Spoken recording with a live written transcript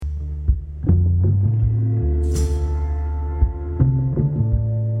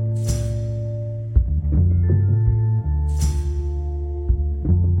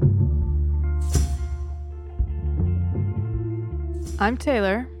I'm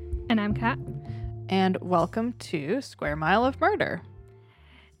Taylor, And I'm Kat. and welcome to Square Mile of Murder.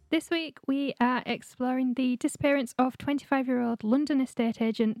 This week we are exploring the disappearance of 25-year-old London estate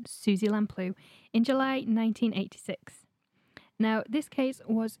agent Susie Lamplugh in July 1986. Now, this case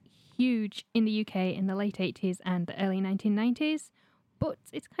was huge in the UK in the late 80s and the early 1990s, but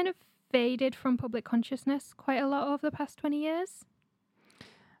it's kind of faded from public consciousness quite a lot over the past 20 years.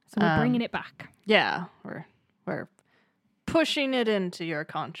 So we're bringing it back. Yeah, we're pushing it into your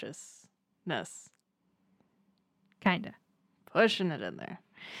consciousness. Kinda. Pushing it in there.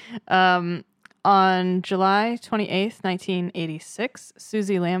 On July 28th, 1986,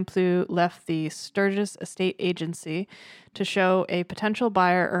 Susie Lamplugh left the Sturgis Estate Agency to show a potential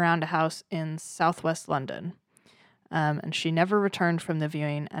buyer around a house in southwest London. And she never returned from the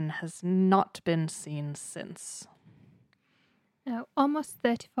viewing and has not been seen since. Now, almost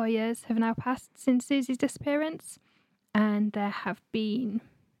 34 years have now passed since Susie's disappearance, and there have been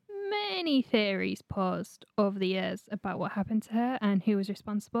many theories posed over the years about what happened to her and who was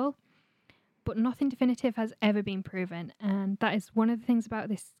responsible, but nothing definitive has ever been proven, and that is one of the things about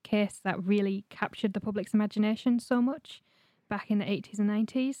this case that really captured the public's imagination so much back in the 80s and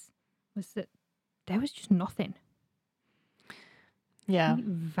 90s, was that there was just nothing. Yeah. It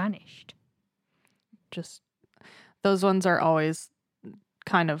vanished. Just those ones are always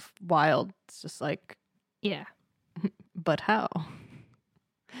kind of wild. It's just like, Yeah. but how?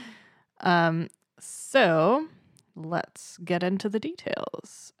 So let's get into the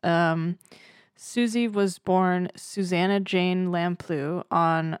details. Susie was born Susanna Jane Lamplugh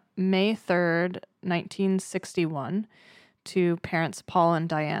on May 3rd, 1961, to parents Paul and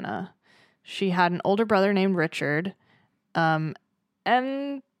Diana. She had an older brother named Richard, and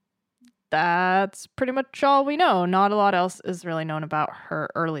that's pretty much all we know. Not a lot else is really known about her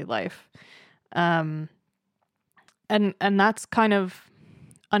early life. And that's kind of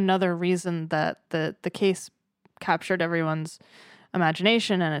another reason that the case captured everyone's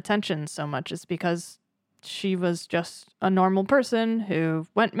imagination and attention so much, is because she was just a normal person who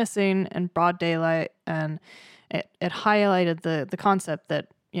went missing in broad daylight, and it highlighted the concept that,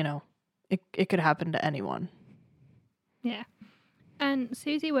 you know, it could happen to anyone. Yeah. And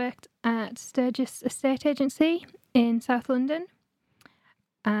Susie worked at Sturgis Estate Agency in South London,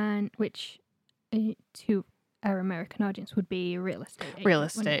 and which to our American audience would be real estate. Real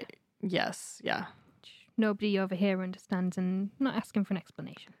agent, wouldn't estate. Yes. Yeah. it? Nobody over here understands, and not asking for an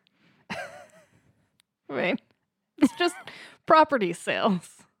explanation. Right. It's just property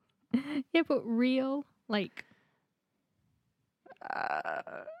sales. Yeah, but real, like...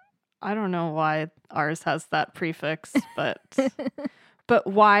 I don't know why ours has that prefix, but but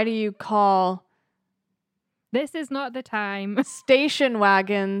why do you call This is not the time. station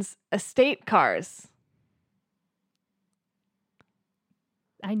wagons estate cars?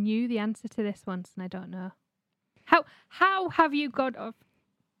 I knew the answer to this once, and I don't know. How have you got off?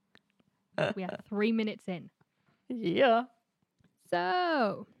 We are 3 minutes in. Yeah.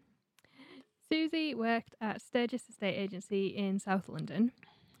 So, Susie worked at Sturgis Estate Agency in South London,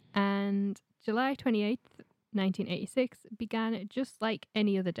 and July 28th, 1986 began just like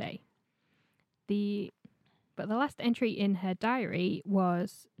any other day. But the last entry in her diary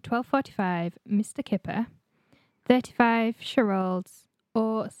was 12:45 Mr. Kipper, 35 Sherolds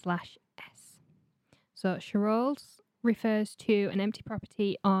or/S. So Sherolds refers to an empty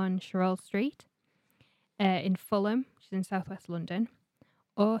property on Sherald Street in Fulham, which is in southwest London.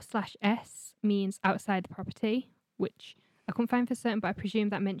 Or/S means outside the property, which I couldn't find for certain, but I presume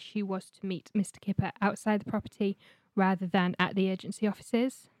that meant she was to meet Mr. Kipper outside the property rather than at the agency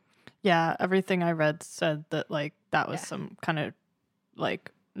offices. Yeah, everything I read said that, like, that was some kind of,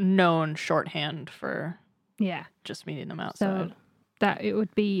 like, known shorthand for just meeting them outside. So that it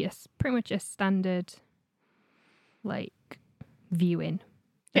would be pretty much a standard, like, viewing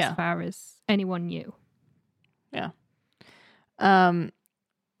as far as anyone knew. Yeah.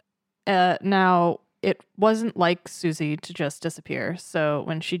 Now, it wasn't like Susie to just disappear. So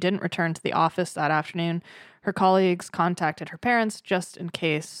when she didn't return to the office that afternoon, her colleagues contacted her parents just in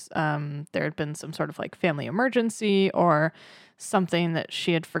case there had been some sort of, like, family emergency or something that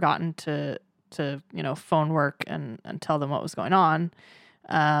she had forgotten to phone work and tell them what was going on.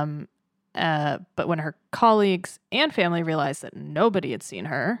 But when her colleagues and family realized that nobody had seen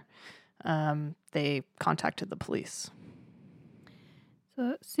her, they contacted the police.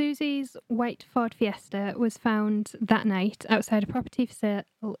 So Susie's white Ford Fiesta was found that night outside a property for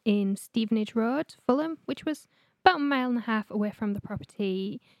sale in Stevenage Road, Fulham, which was about 1.5 miles away from the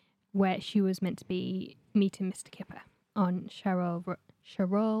property where she was meant to be meeting Mr. Kipper on Sherrolds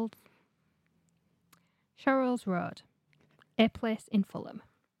Road. a place in Fulham.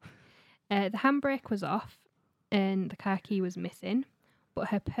 The handbrake was off and the car key was missing, but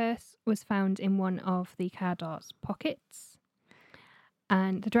her purse was found in one of the car door's pockets.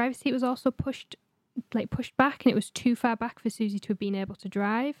 And the driver's seat was also pushed back, and it was too far back for Susie to have been able to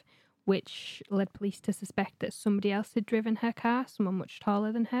drive, which led police to suspect that somebody else had driven her car, someone much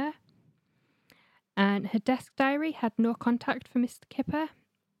taller than her. And her desk diary had no contact for Mr. Kipper,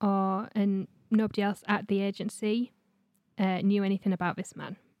 and nobody else at the agency knew anything about this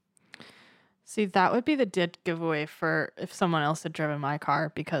man. See, that would be the dead giveaway for if someone else had driven my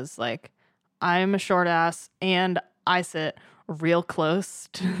car, because like I'm a short ass and I sit real close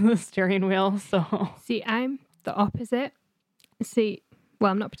to the steering wheel. So See, I'm the opposite.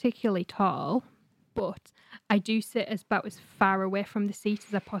 I'm not particularly tall, but I do sit about as far away from the seat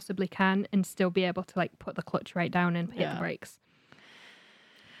as I possibly can and still be able to like put the clutch right down and hit the brakes.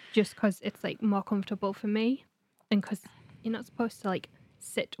 Just because it's like more comfortable for me, and because you're not supposed to like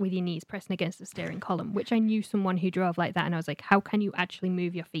sit with your knees pressing against the steering column, which I knew someone who drove like that, and I was like, how can you actually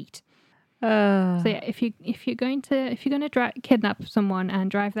move your feet? So yeah, if you're going to kidnap someone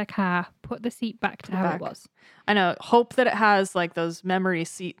and drive their car, put the seat back to how it was. I know. Hope that it has like those memory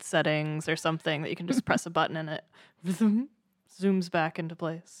seat settings or something that you can just press a button and it zooms back into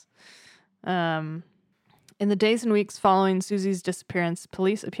place. In the days and weeks following Susie's disappearance,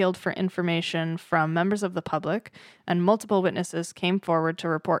 police appealed for information from members of the public, and multiple witnesses came forward to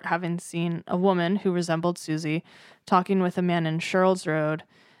report having seen a woman who resembled Susie talking with a man in Sherrills Road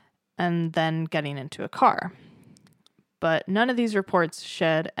and then getting into a car. But none of these reports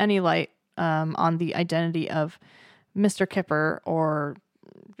shed any light on the identity of Mr. Kipper or,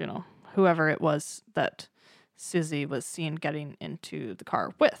 whoever it was that Susie was seen getting into the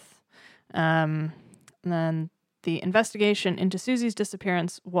car with. And then the investigation into Susie's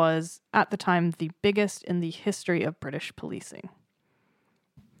disappearance was, at the time, the biggest in the history of British policing.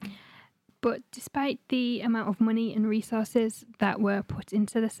 But despite the amount of money and resources that were put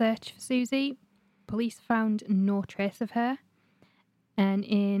into the search for Susie, police found no trace of her. And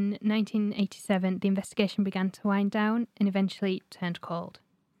in 1987, the investigation began to wind down and eventually turned cold.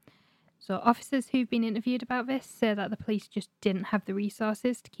 So officers who've been interviewed about this say that the police just didn't have the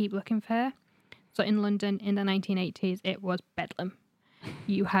resources to keep looking for her. So in London in the 1980s, it was bedlam.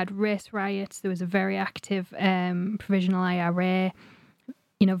 You had race riots. There was a very active provisional IRA,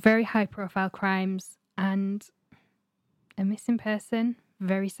 very high profile crimes, and a missing person,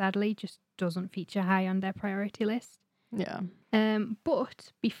 very sadly, just doesn't feature high on their priority list. Yeah.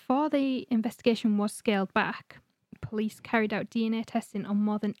 But before the investigation was scaled back, police carried out DNA testing on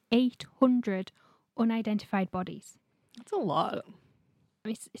more than 800 unidentified bodies. That's a lot. I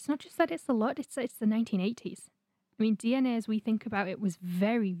mean, it's not just that it's a lot, it's the 1980s. I mean, DNA, as we think about it, was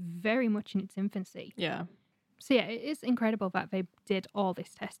very, very much in its infancy. Yeah. So yeah, it is incredible that they did all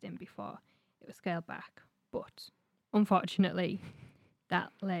this testing before it was scaled back. But unfortunately,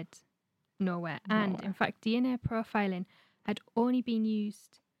 that led nowhere. And in fact, DNA profiling had only been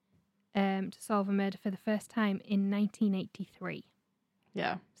used to solve a murder for the first time in 1983.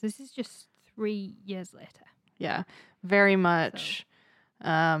 Yeah. So this is just 3 years later. Yeah, very much.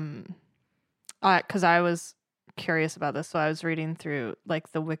 Because I was curious about this, so I was reading through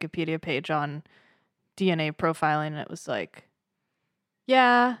like the Wikipedia page on DNA profiling, and it was like,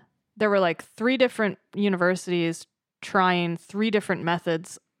 yeah, there were like 3 different universities trying 3 different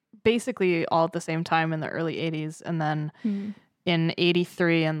methods, basically all at the same time in the early 80s, and then in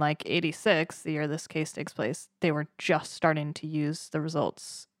 83 and like 86, the year this case takes place, they were just starting to use the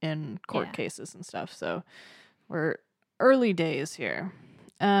results in court cases and stuff. So we're early days here.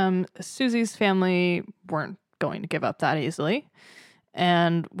 Susie's family weren't going to give up that easily.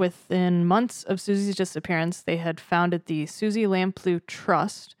 And within months of Susie's disappearance, they had founded the Susie Lamplugh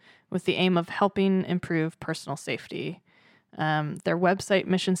Trust with the aim of helping improve personal safety. Their website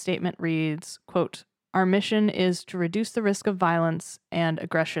mission statement reads, quote, "Our mission is to reduce the risk of violence and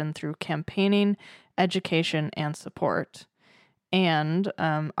aggression through campaigning, education, and support. And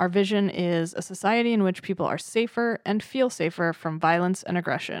our vision is a society in which people are safer and feel safer from violence and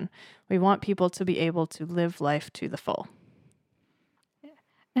aggression. We want people to be able to live life to the full."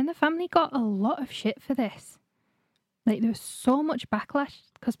 And the family got a lot of shit for this. Like, there was so much backlash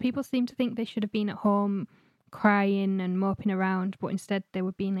because people seemed to think they should have been at home crying and moping around, but instead they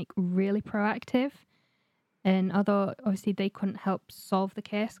were being like really proactive. And although obviously they couldn't help solve the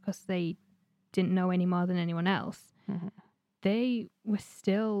case because they didn't know any more than anyone else, they were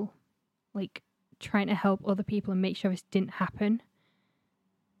still like trying to help other people and make sure this didn't happen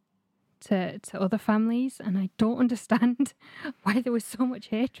to other families. And I don't understand why there was so much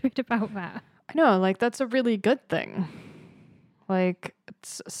hatred about that. I know, like, that's a really good thing. Like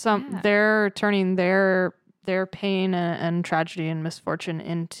Yeah. they're turning their pain and tragedy and misfortune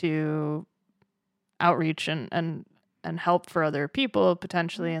into outreach and help for other people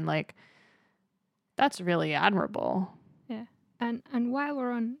potentially, and like that's really admirable. Yeah. And while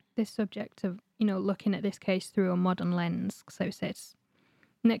we're on this subject of, you know, looking at this case through a modern lens, so it's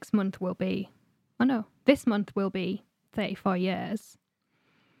this month will be 34 years.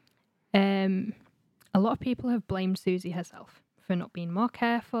 A lot of people have blamed Susie herself for not being more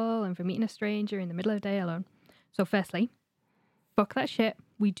careful and for meeting a stranger in the middle of the day alone. So firstly, fuck that shit.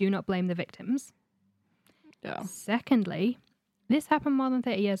 We do not blame the victims. Yeah. Secondly, this happened more than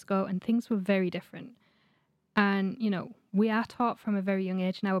 30 years ago and things were very different. And, you know, we are taught from a very young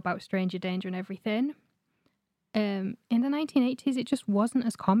age now about stranger danger and everything. In the 1980s, it just wasn't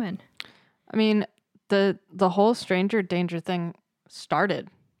as common. I mean, the whole stranger danger thing started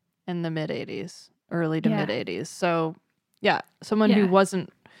in the mid 80s, early to mid 80s. So, yeah, someone who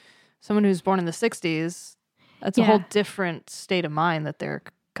someone who's born in the 60s, that's a whole different state of mind that they're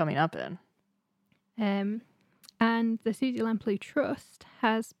coming up in. And the Susie Lamplugh Trust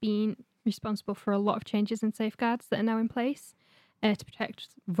has been responsible for a lot of changes and safeguards that are now in place to protect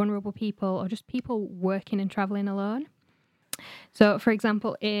vulnerable people or just people working and travelling alone. So, for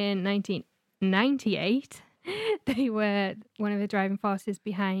example, in 1998, they were one of the driving forces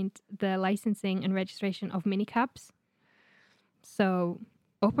behind the licensing and registration of minicabs. So,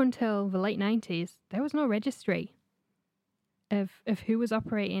 up until the late 90s, there was no registry of who was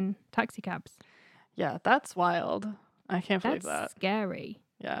operating taxi cabs. Yeah, that's wild. I can't believe that. That's scary.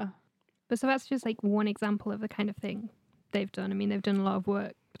 Yeah. But so that's just like one example of the kind of thing they've done. I mean, they've done a lot of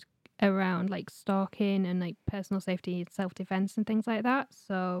work around like stalking and like personal safety, self-defense and things like that.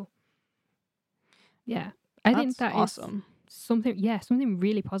 So yeah, I think that awesome. Is something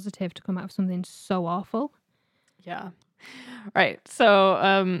really positive to come out of something so awful. Yeah. Right.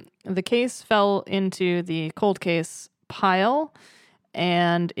 So the case fell into the cold case pile.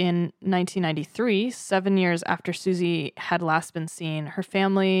 And in 1993, 7 years after Susie had last been seen, her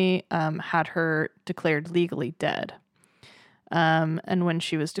family had her declared legally dead. And when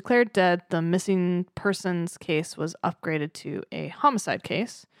she was declared dead, the missing persons case was upgraded to a homicide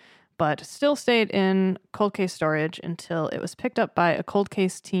case, but still stayed in cold case storage until it was picked up by a cold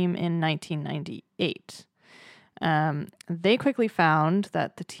case team in 1998. They quickly found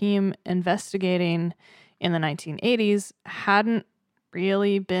that the team investigating in the 1980s hadn't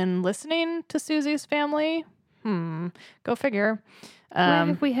really been listening to Susie's family. Go figure. Where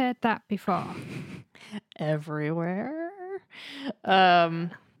have we heard that before? Everywhere.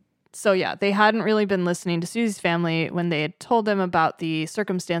 So yeah, they hadn't really been listening to Susie's family when they had told them about the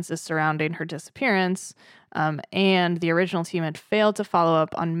circumstances surrounding her disappearance, and the original team had failed to follow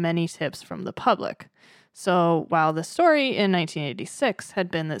up on many tips from the public. So while the story in 1986 had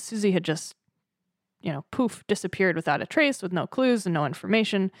been that Susie had just poof, disappeared without a trace, with no clues and no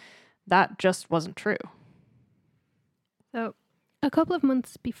information, that just wasn't true. So, a couple of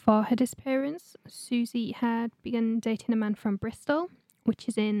months before her disappearance, Susie had begun dating a man from Bristol, which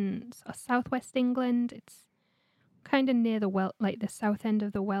is in southwest England. It's kind of near the south end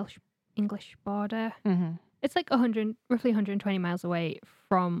of the Welsh-English border. Mm-hmm. It's like roughly 120 miles away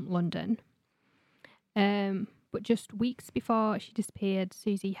from London. But just weeks before she disappeared,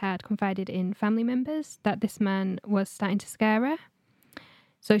 Susie had confided in family members that this man was starting to scare her.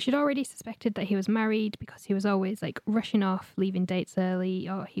 So she'd already suspected that he was married because he was always like rushing off, leaving dates early,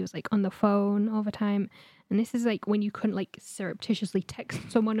 or he was like on the phone all the time. And this is like when you couldn't like surreptitiously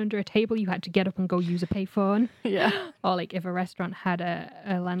text someone under a table, you had to get up and go use a payphone. Yeah. Or like if a restaurant had a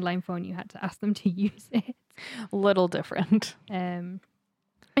landline phone, you had to ask them to use it. Little different. And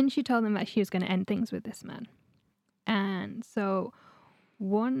she told them that she was going to end things with this man. And so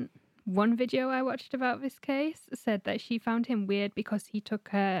one video I watched about this case said that she found him weird because he took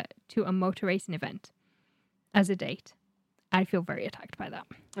her to a motor racing event as a date. I feel very attacked by that.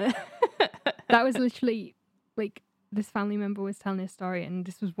 That was literally like this family member was telling his story, and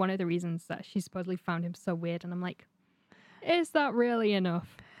this was one of the reasons that she supposedly found him so weird. And I'm like, is that really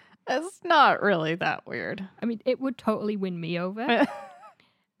enough? It's not really that weird. I mean, it would totally win me over. I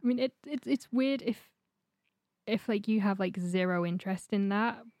mean, it's weird if like you have like zero interest in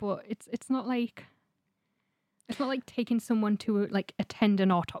that, but it's not like taking someone to like attend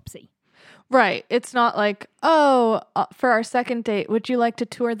an autopsy. Right. It's not like, for our second date, would you like to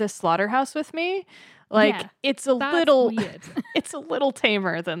tour this slaughterhouse with me? Like, yeah, it's a little weird. It's a little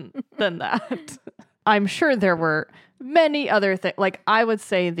tamer than that. I'm sure there were many other things. Like, I would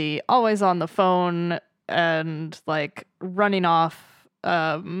say the always on the phone and like running off.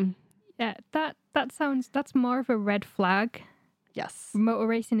 Yeah, that's more of a red flag Yes. Motor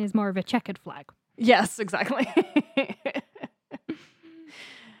racing is more of a checkered flag. Yes, exactly.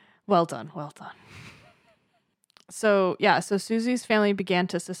 Well done. Well done. So Susie's family began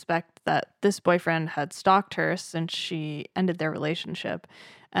to suspect that this boyfriend had stalked her since she ended their relationship,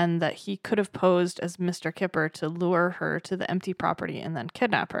 and that he could have posed as Mr. Kipper to lure her to the empty property and then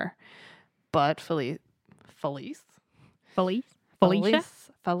kidnap her. But Felice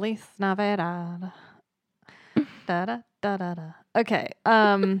Navidad. Da da da da da. Okay.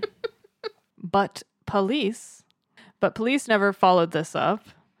 But police never followed this up.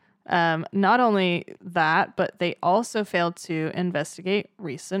 Not only that, but they also failed to investigate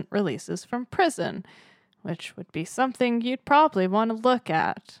recent releases from prison, which would be something you'd probably want to look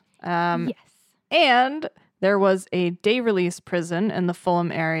at. Yes. And there was a day release prison in the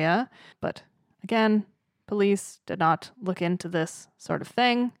Fulham area, but again, police did not look into this sort of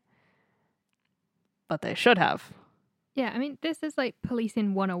thing, but they should have. Yeah, I mean, this is like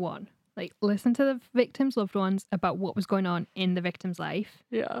policing 101. Like, listen to the victim's loved ones about what was going on in the victim's life.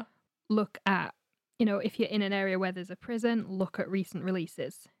 Yeah. Look at, if you're in an area where there's a prison, look at recent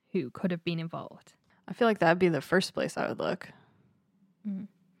releases who could have been involved. I feel like that'd be the first place I would look. Mm.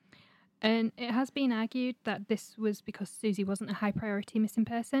 And it has been argued that this was because Susie wasn't a high priority missing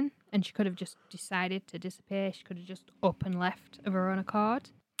person and she could have just decided to disappear. She could have just up and left of her own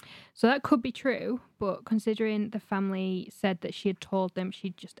accord. So that could be true, but considering the family said that she had told them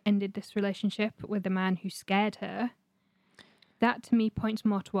she'd just ended this relationship with the man who scared her, that to me points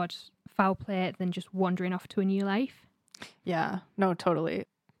more towards foul play than just wandering off to a new life. Yeah, no, totally.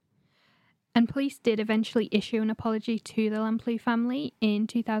 And police did eventually issue an apology to the Lamplugh family in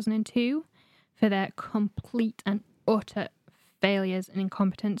 2002 for their complete and utter failures and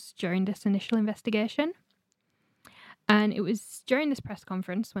incompetence during this initial investigation. And it was during this press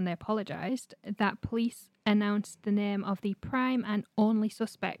conference, when they apologised, that police announced the name of the prime and only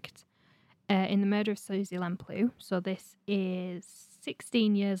suspect in the murder of Susie Lamplugh. So this is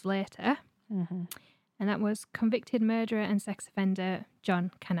 16 years later. Mm-hmm. And that was convicted murderer and sex offender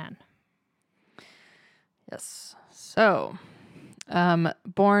John Cannan. Yes. So,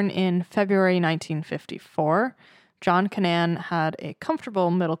 born in February 1954, John Cannan had a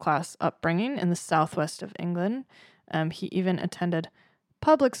comfortable middle-class upbringing in the southwest of England. He even attended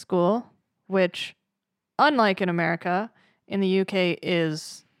public school, which, unlike in America, in the UK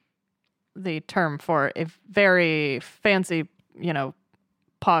is the term for a very fancy,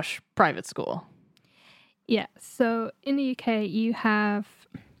 posh private school. Yeah, so in the UK you have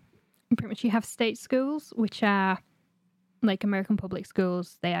state schools, which are like American public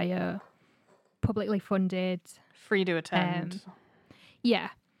schools. They are your publicly funded. Free to attend. Yeah.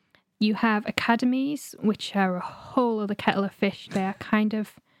 You have academies, which are a whole other kettle of fish. They are kind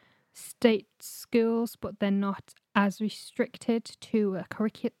of state schools, but they're not as restricted to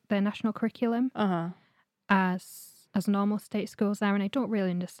their national curriculum as normal state schools are. And I don't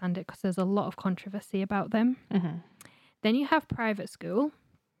really understand it because there's a lot of controversy about them. Mm-hmm. Then you have private school,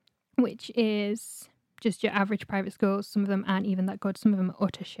 which is just your average private schools. Some of them aren't even that good. Some of them are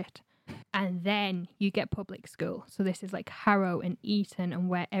utter shit. And then you get public school. So this is like Harrow and Eton and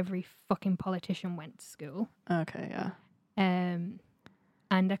where every fucking politician went to school. Okay, yeah. And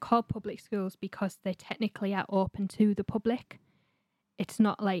they're called public schools because they technically are open to the public. It's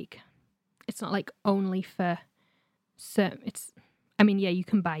not like only for certain. You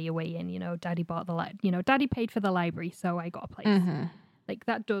can buy your way in. Daddy bought Daddy paid for the library, so I got a place. Mm-hmm. Like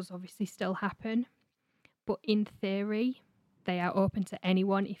that does obviously still happen, but in theory, they are open to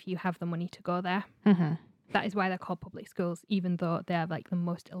anyone if you have the money to go there. Mm-hmm. That is why they're called public schools, even though they are like the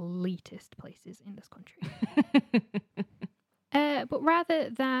most elitist places in this country. But rather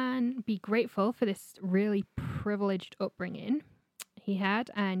than be grateful for this really privileged upbringing he had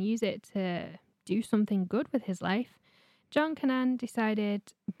and use it to do something good with his life, John Cannan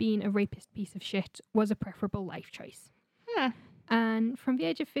decided being a rapist piece of shit was a preferable life choice. And from the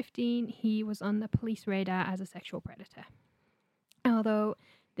age of 15, he was on the police radar as a sexual predator. Although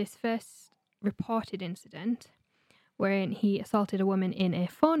this first reported incident, wherein he assaulted a woman in a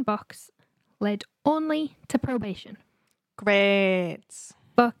phone box, led only to probation. Great.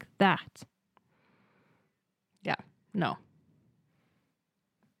 Fuck that. Yeah, no.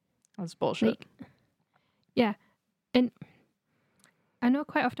 That's bullshit. Yeah, and I know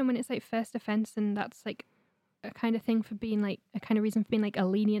quite often when it's like first offense and that's like a kind of thing for being like a kind of reason for being like a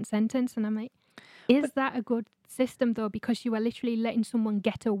lenient sentence, and I'm like, is that a good system though? Because you are literally letting someone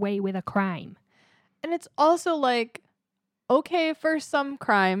get away with a crime. And it's also like, okay for some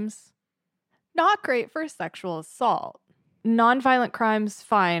crimes, not great for sexual assault. Non-violent crimes,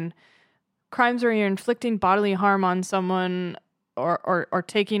 fine. Crimes where you're inflicting bodily harm on someone, or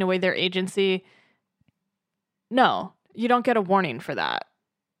taking away their agency. No, you don't get a warning for that.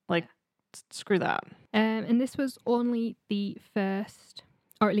 Like, screw that. And this was only the first,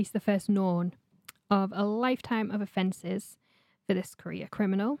 or at least the first known, of a lifetime of offences for this career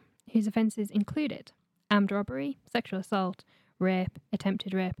criminal, whose offences included armed robbery, sexual assault, rape,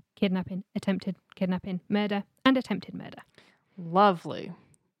 attempted rape, attempted kidnapping, murder, and attempted murder. Lovely.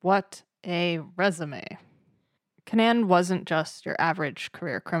 What a resume. Cunanan wasn't just your average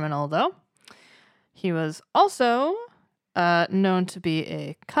career criminal, though. He was also known to be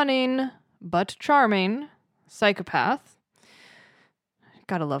a cunning but charming psychopath.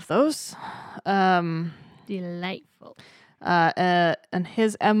 Gotta love those. Delightful. And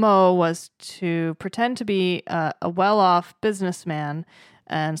his MO was to pretend to be a well-off businessman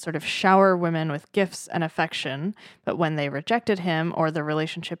and sort of shower women with gifts and affection. But when they rejected him or the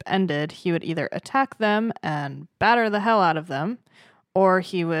relationship ended, he would either attack them and batter the hell out of them, or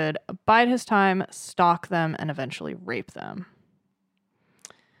he would bide his time, stalk them, and eventually rape them.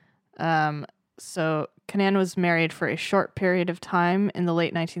 So Cunanan was married for a short period of time in the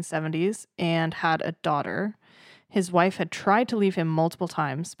late 1970s and had a daughter. His wife had tried to leave him multiple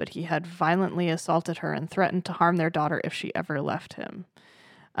times, but he had violently assaulted her and threatened to harm their daughter if she ever left him.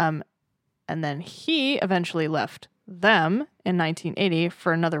 And then he eventually left them in 1980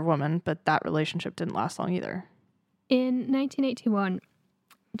 for another woman, but that relationship didn't last long either. In 1981,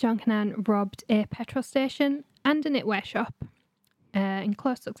 John Cunanan robbed a petrol station and a knitwear shop in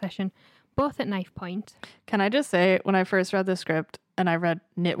close succession, both at knife point. Can I just say, when I first read the script and I read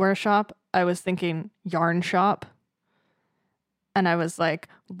knitwear shop, I was thinking yarn shop. And I was like,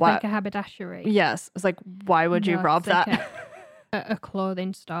 what? Like a haberdashery. Yes. I was like, why would you rob it's like that? a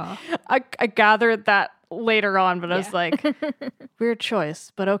clothing store. I gathered that later on, but I was like, weird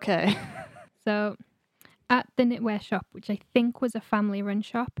choice, but okay. So at the knitwear shop, which I think was a family-run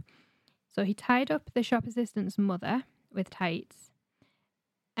shop, so he tied up the shop assistant's mother with tights,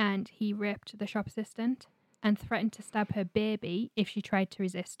 and he raped the shop assistant and threatened to stab her baby if she tried to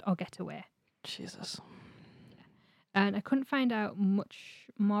resist or get away. Jesus. And I couldn't find out much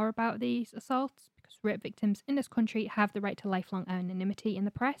more about these assaults because rape victims in this country have the right to lifelong anonymity in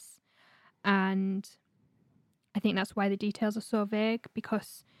the press. And I think that's why the details are so vague,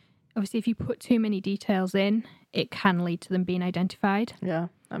 because obviously if you put too many details in, it can lead to them being identified. Yeah,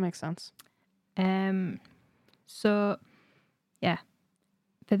 that makes sense. So, yeah.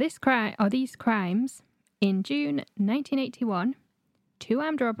 For this crime, or these crimes, in June 1981, 2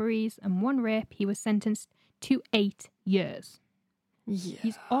 armed robberies and 1 rape, he was sentenced to 8 years. Yeah.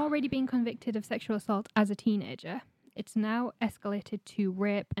 He's already been convicted of sexual assault as a teenager. It's now escalated to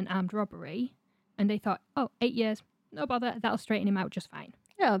rape and armed robbery. And they thought, 8 years, no bother, that'll straighten him out just fine.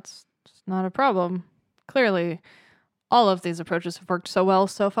 Yeah, it's not a problem. Clearly, all of these approaches have worked so well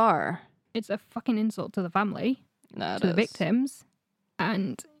so far. It's a fucking insult to the family, to the victims.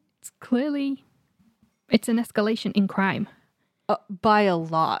 And it's clearly, it's an escalation in crime. By a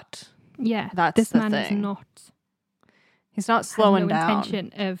lot. Yeah, That's this the man thing. is not. He's not slowing has no down.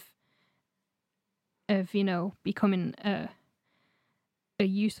 Intention of becoming a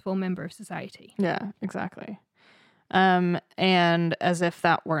useful member of society. Yeah, exactly. And as if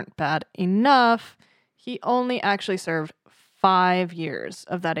that weren't bad enough, he only actually served 5 years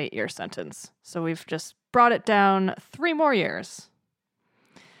of that 8-year sentence. So we've just brought it down 3 more years.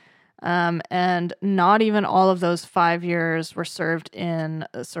 And not even all of those 5 years were served in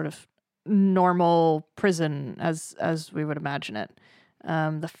a sort of normal prison as we would imagine it.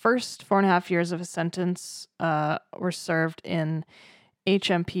 The first 4.5 years of his sentence were served in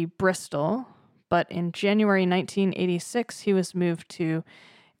HMP Bristol, but in January 1986, he was moved to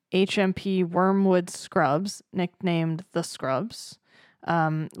HMP Wormwood Scrubs, nicknamed the Scrubs,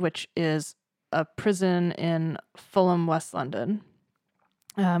 which is a prison in Fulham, West London.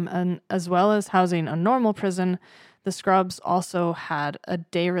 And as well as housing a normal prison, the Scrubs also had a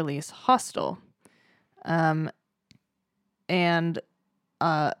day release hostel. And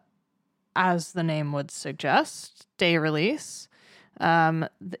as the name would suggest, day release, the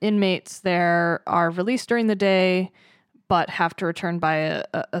inmates there are released during the day, but have to return by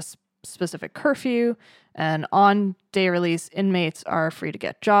a specific curfew. And on day release, inmates are free to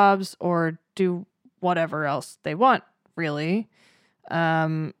get jobs or do whatever else they want, really.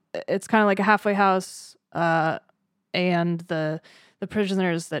 It's kind of like a halfway house, and the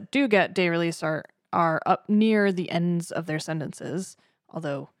prisoners that do get day release are up near the ends of their sentences,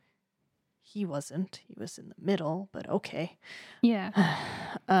 although he wasn't. He was in the middle, but okay. Yeah.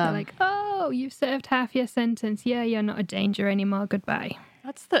 They're like, you've served half your sentence. Yeah, you're not a danger anymore. Goodbye.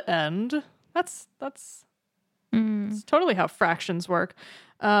 That's the end. That's That's totally how fractions work.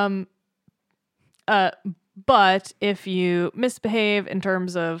 But if you misbehave in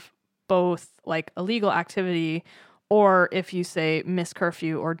terms of both like illegal activity, or if you say miss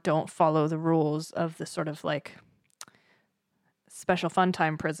curfew or don't follow the rules of the sort of like special fun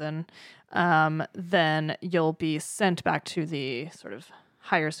time prison, then you'll be sent back to the sort of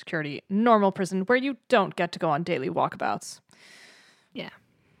higher security normal prison where you don't get to go on daily walkabouts. Yeah.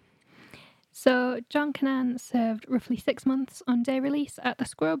 So John Cannan served roughly 6 months on day release at the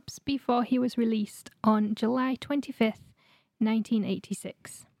Scrubs before he was released on July 25th,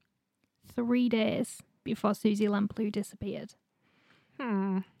 1986. 3 days before Susie Lamplugh disappeared.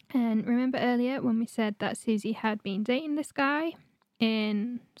 And remember earlier when we said that Susie had been dating this guy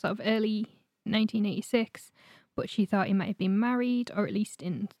in sort of early 1986, but she thought he might have been married or at least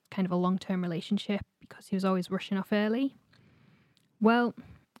in kind of a long-term relationship because he was always rushing off early? Well,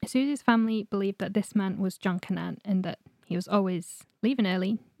 Susie's family believed that this man was John Cannan and that he was always leaving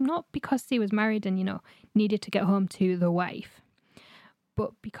early, not because he was married and, needed to get home to the wife,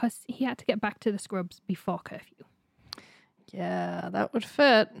 but because he had to get back to the Scrubs before curfew. Yeah, that would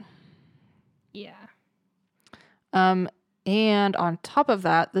fit. Yeah. And on top of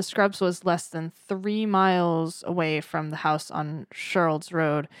that, the Scrubs was less than 3 miles away from the house on Sherald's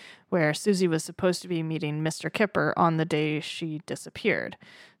Road, where Susie was supposed to be meeting Mr. Kipper on the day she disappeared.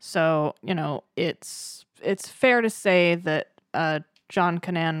 So, it's fair to say that John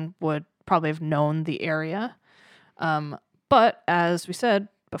Cannan would probably have known the area. But as we said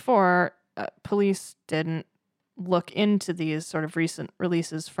before, police didn't look into these sort of recent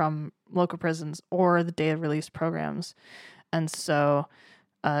releases from local prisons or the day of release programs. And so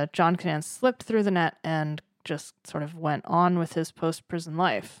John Cannan slipped through the net and just sort of went on with his post-prison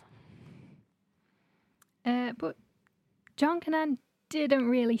life. But John Cannan didn't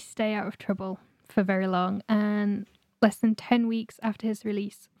really stay out of trouble for very long, and less than 10 weeks after his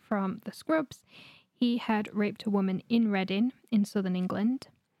release from the Scrubs, he had raped a woman in Reading in southern England.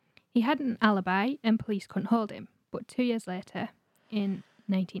 He had an alibi and police couldn't hold him, but 2 years later, in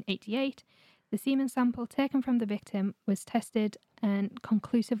 1988, the semen sample taken from the victim was tested and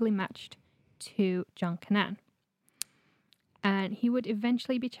conclusively matched to John Cannan. And he would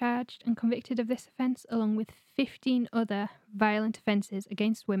eventually be charged and convicted of this offence along with 15 other violent offences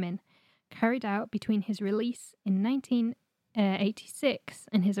against women carried out between his release in 1986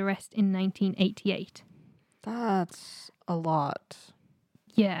 and his arrest in 1988. That's a lot.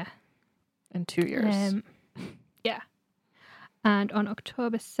 Yeah. In 2 years. Yeah. And on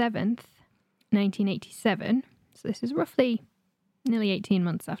October 7th, 1987, so this is roughly nearly 18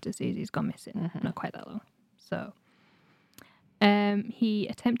 months after Susie's gone missing, not quite that long. So he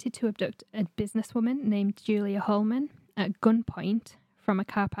attempted to abduct a businesswoman named Julia Holman at gunpoint from a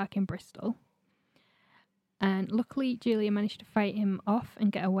car park in Bristol. And luckily, Julia managed to fight him off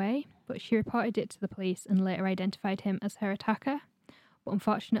and get away, but she reported it to the police and later identified him as her attacker, but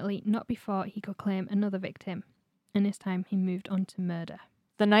unfortunately not before he could claim another victim, and this time he moved on to murder.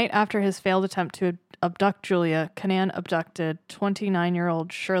 The night after his failed attempt to abduct Julia, Cannan abducted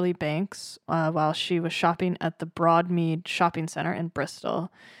 29-year-old Shirley Banks while she was shopping at the Broadmead Shopping Centre in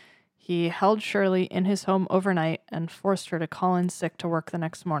Bristol. He held Shirley in his home overnight and forced her to call in sick to work the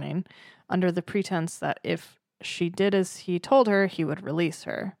next morning, under the pretense that if she did as he told her, he would release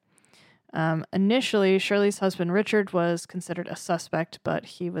her. Initially, Shirley's husband Richard was considered a suspect, but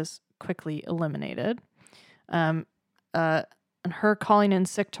he was quickly eliminated. And her calling in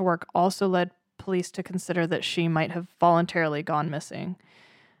sick to work also led police to consider that she might have voluntarily gone missing.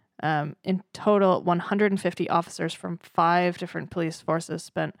 In total, 150 officers from 5 different police forces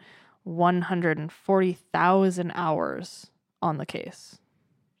spent 140,000 hours on the case.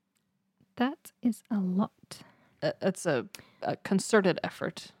 That is a lot. It's a concerted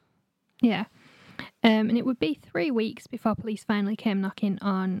effort. Yeah. And it would be 3 weeks before police finally came knocking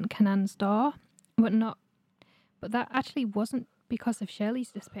on Cannan's door, but that actually wasn't because of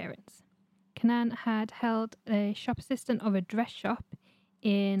Shirley's disappearance. Cannan had held a shop assistant of a dress shop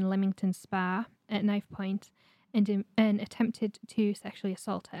in Leamington Spa at knife point and attempted to sexually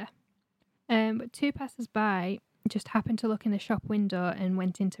assault her. But 2 passers-by just happened to look in the shop window and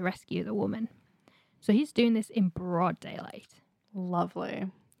went in to rescue the woman. So he's doing this in broad daylight. Lovely.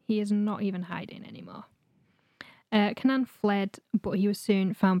 He is not even hiding anymore. Cannan fled, but he was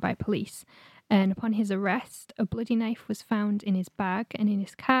soon found by police. And upon his arrest, a bloody knife was found in his bag, and in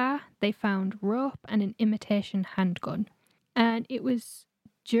his car, they found rope and an imitation handgun. And it was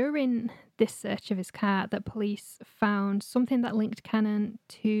during this search of his car that police found something that linked Cannan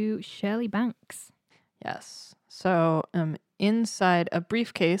to Shirley Banks. Yes. So inside a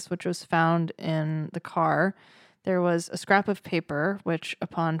briefcase, which was found in the car, there was a scrap of paper, which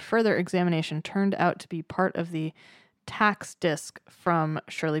upon further examination turned out to be part of the tax disc from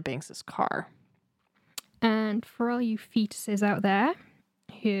Shirley Banks's car. And for all you fetuses out there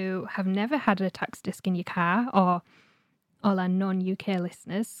who have never had a tax disc in your car, or all our non-UK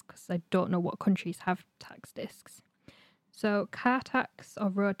listeners, because I don't know what countries have tax discs. So car tax or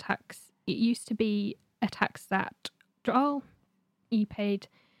road tax, it used to be a tax that all you paid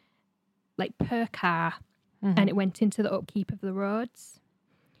like per car, and it went into the upkeep of the roads.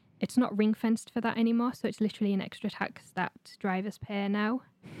 It's not ring fenced for that anymore, so it's literally an extra tax that drivers pay now.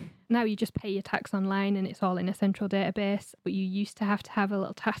 Now you just pay your tax online and it's all in a central database, but you used to have a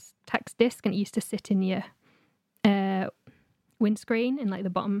little tax disc, and it used to sit in your windscreen in like the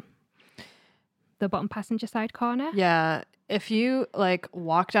bottom passenger side corner. Yeah, if you like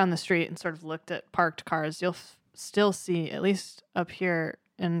walk down the street and sort of looked at parked cars, you'll still see, at least up here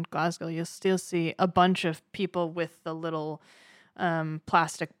in Glasgow, you'll still see a bunch of people with the little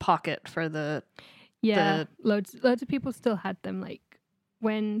plastic pocket for the loads of people still had them. Like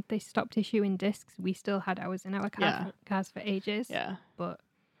when they stopped issuing discs, we still had ours in our cars for ages. Yeah. But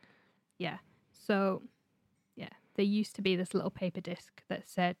yeah, so yeah, there used to be this little paper disc that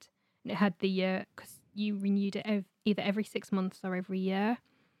said, and it had the year, because you renewed it either every 6 months or every year.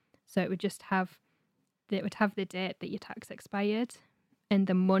 So it would just have the date that your tax expired, and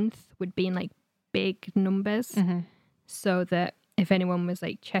the month would be in like big numbers, so that if anyone was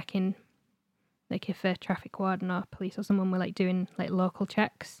like checking, like if a traffic warden or police or someone were like doing like local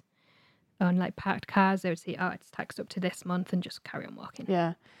checks on like parked cars, they would see, oh, it's taxed up to this month, and just carry on walking.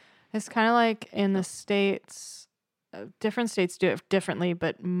 Yeah. It's kind of like in the States, different states do it differently,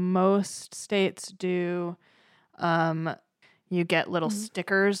 but most states do, you get little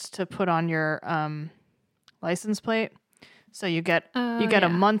stickers to put on your license plate. So you get a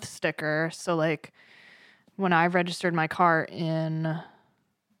month sticker. So like when I registered my car in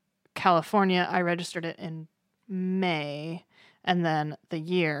California, I registered it in May, and then the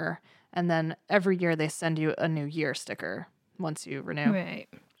year, and then every year they send you a new year sticker once you renew. Right.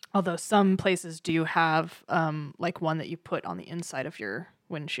 Although some places do have like one that you put on the inside of your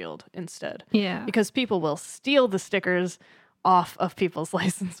windshield instead. Yeah. Because people will steal the stickers off of people's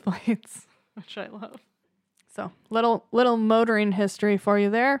license plates, which I love. So little motoring history for you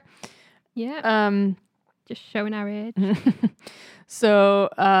there. Yeah. Just showing our age. So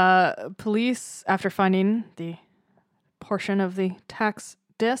police, after finding the portion of the tax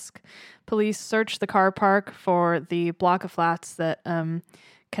disc, police searched the car park for the block of flats that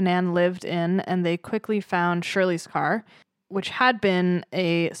Canaan lived in, and they quickly found Shirley's car, which had been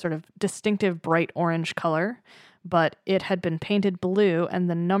a sort of distinctive bright orange color, but it had been painted blue and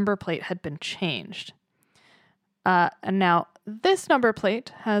the number plate had been changed. And now this number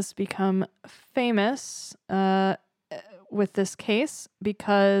plate has become famous with this case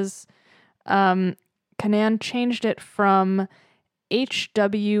because Canaan changed it from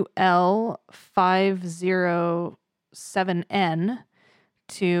HWL507N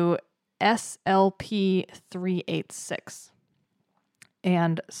to SLP386.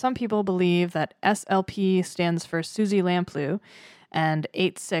 And some people believe that SLP stands for Susie Lamplugh, and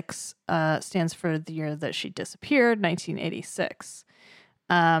 86 stands for the year that she disappeared, 1986.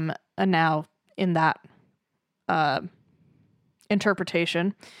 And now, in that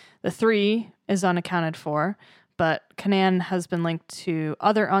interpretation, the 3 is unaccounted for, but Canaan has been linked to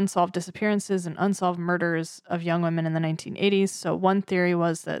other unsolved disappearances and unsolved murders of young women in the 1980s. So one theory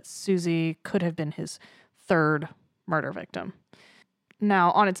was that Susie could have been his 3rd murder victim. Now,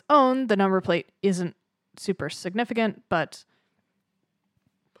 on its own, the number plate isn't super significant, but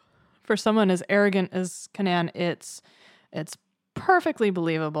for someone as arrogant as Canaan, it's perfectly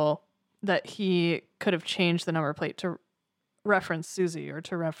believable that he could have changed the number plate to reference Susie or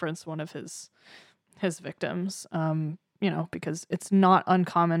to reference one of his victims, because it's not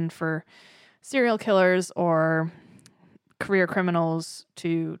uncommon for serial killers or career criminals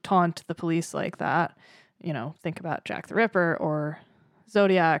to taunt the police like that. Think about Jack the Ripper or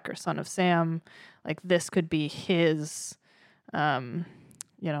Zodiac or Son of Sam. Like, this could be his, from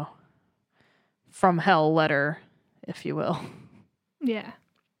hell letter, if you will. Yeah.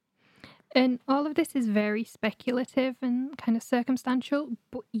 And all of this is very speculative and kind of circumstantial,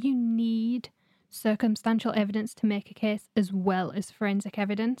 but you need circumstantial evidence to make a case as well as forensic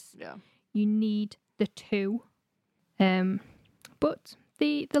evidence. Yeah. You need the two. But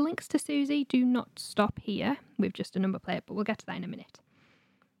the links to Susie do not stop here with just a number plate, but we'll get to that in a minute.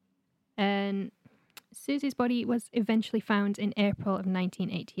 And Susie's body was eventually found in April of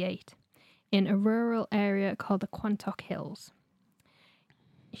 1988 in a rural area called the Quantock Hills.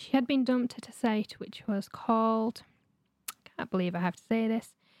 she had been dumped at a site which was called, I can't believe I have to say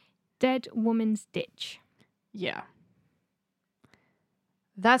this, Dead Woman's Ditch. Yeah.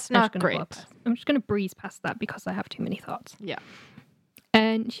 That's I'm just not gonna great. I'm just going to breeze past that because I have too many thoughts. Yeah.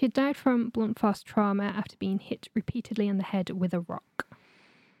 And she had died from blunt force trauma after being hit repeatedly on the head with a rock.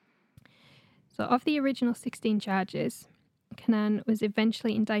 So, of the original 16 charges, Canaan was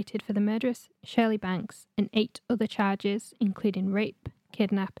eventually indicted for the murderess Shirley Banks and 8 other charges, including rape,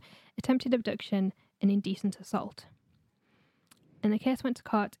 kidnap, attempted abduction, and indecent assault. And the case went to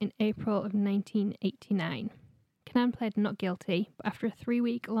court in April of 1989. Canaan pled not guilty, but after a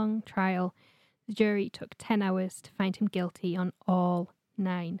 3-week-long trial, the jury took 10 hours to find him guilty on all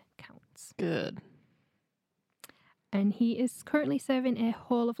 9 counts. Good. And he is currently serving a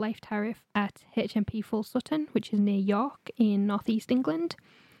whole of life tariff at HMP Full Sutton, which is near York in northeast England,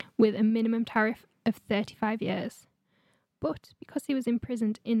 with a minimum tariff of 35 years. But because he was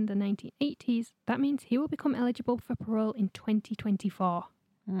imprisoned in the 1980s, that means he will become eligible for parole in 2024.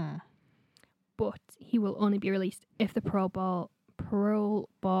 But he will only be released if the parole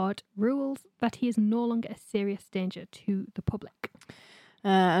board rules that he is no longer a serious danger to the public.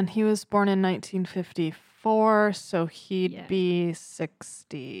 And he was born in 1954, so he'd be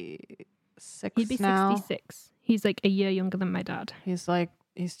 66 He'd be now. 66. He's like a year younger than my dad. He's 2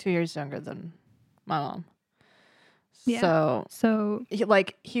 years younger than my mom. Yeah. So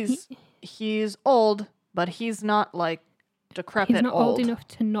he's old, but he's not like decrepit he's not old enough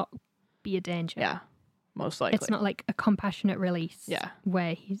to not be a danger. Yeah, most likely. It's not like a compassionate release. Yeah.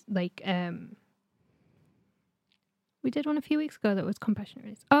 Where he's like, we did one a few weeks ago that was compassionate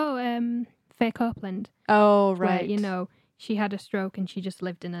release. Oh, Faye Copeland. Oh, right. Where, she had a stroke and she just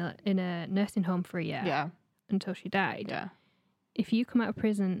lived in a nursing home for a year. Yeah. Until she died. Yeah. If you come out of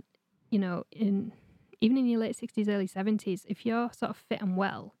prison, even in your late 60s, early 70s, if you're sort of fit and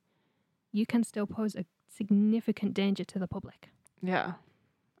well, you can still pose a significant danger to the public. Yeah,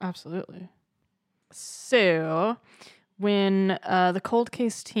 absolutely. So, when the cold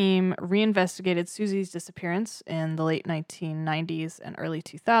case team reinvestigated Susie's disappearance in the late 1990s and early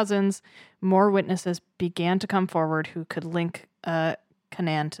 2000s, more witnesses began to come forward who could link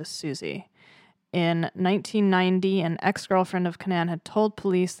Canaan to Susie. In 1990, an ex-girlfriend of Canaan had told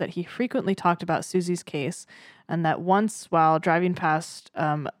police that he frequently talked about Susie's case and that once, while driving past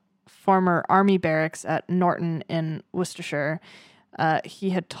former army barracks at Norton in Worcestershire,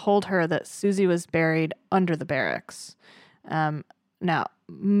 he had told her that Susie was buried under the barracks. Now,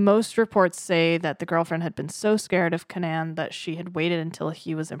 most reports say that the girlfriend had been so scared of Canaan that she had waited until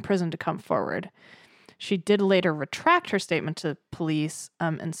he was in prison to come forward. She did later retract her statement to police,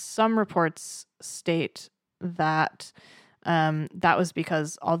 and some reports state that that was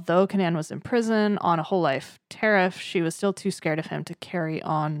because although Canaan was in prison on a whole life tariff, she was still too scared of him to carry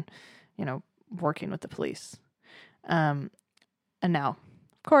on, working with the police. And now,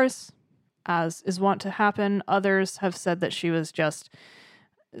 of course, as is wont to happen, others have said that she was just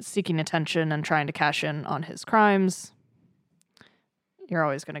seeking attention and trying to cash in on his crimes. You're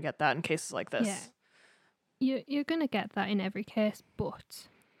always going to get that in cases like this. Yeah. You're going to get that in every case, but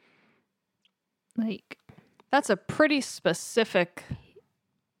that's a pretty specific.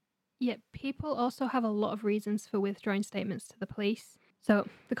 Yeah, people also have a lot of reasons for withdrawing statements to the police. So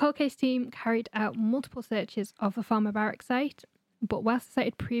the cold case team carried out multiple searches of the former barracks site, but whilst the site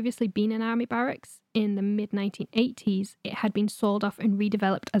had previously been an army barracks, in the mid-1980s, it had been sold off and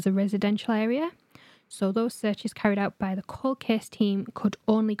redeveloped as a residential area. So those searches carried out by the cold case team could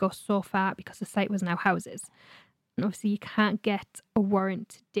only go so far because the site was now houses. And obviously you can't get a warrant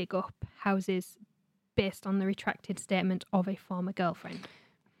to dig up houses based on the retracted statement of a former girlfriend.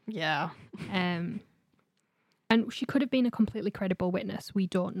 Yeah. And she could have been a completely credible witness. We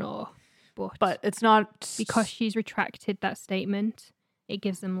don't know. But it's not... Because she's retracted that statement, it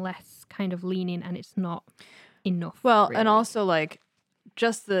gives them less kind of leaning and it's not enough. Well, really. And also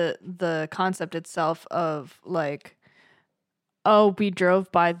just the concept itself of we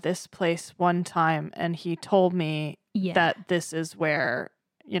drove by this place one time and he told me that this is where,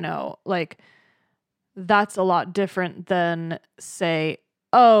 that's a lot different than say,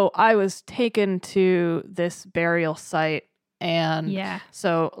 I was taken to this burial site. And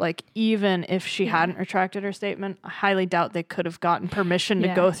so even if she hadn't retracted her statement, I highly doubt they could have gotten permission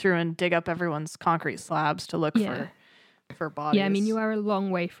to go through and dig up everyone's concrete slabs to look for bodies. Yeah, I mean, you are a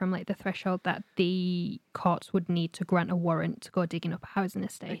long way from the threshold that the courts would need to grant a warrant to go digging up a housing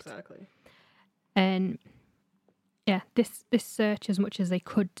estate. Exactly. And this search, as much as they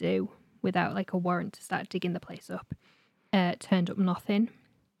could do without a warrant to start digging the place up, turned up nothing.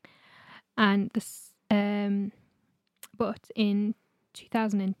 And this, but in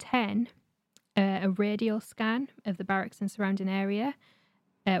 2010, a radial scan of the barracks and surrounding area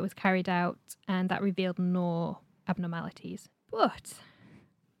was carried out, and that revealed no abnormalities. But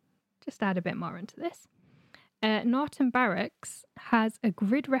just add a bit more into this. Norton Barracks has a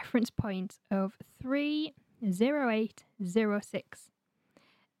grid reference point of 30806,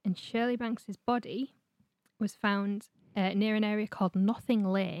 and Shirley Banks's body was found near an area called Nothing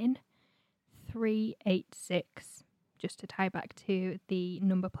Lane 386, just to tie back to the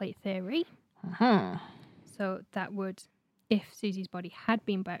number plate theory. Uh-huh. So that would, if Susie's body had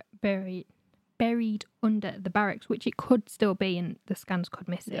been buried under the barracks, which it could still be and the scans could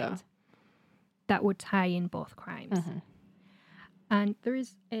miss it, that would tie in both crimes. Mm-hmm. And there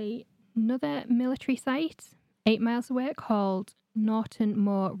is another military site 8 miles away called Norton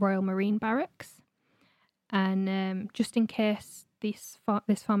Moor Royal Marine Barracks. And just in case this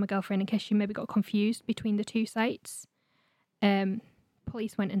former girlfriend, in case she maybe got confused between the two sites,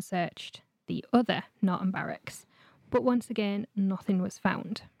 police went and searched the other Norton Barracks. But once again, nothing was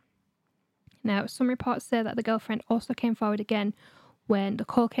found. Now, some reports say that the girlfriend also came forward again when the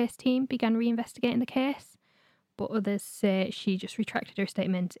cold case team began reinvestigating the case, but others say she just retracted her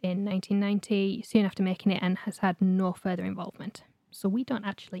statement in 1990, soon after making it, and has had no further involvement. So we don't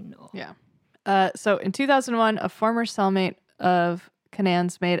actually know. Yeah. So in 2001, a former cellmate of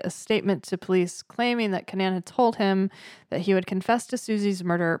Canan's made a statement to police claiming that Canan had told him that he would confess to Susie's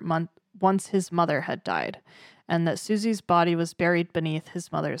murder once his mother had died, and that Susie's body was buried beneath his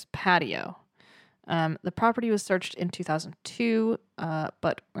mother's patio. The property was searched in 2002,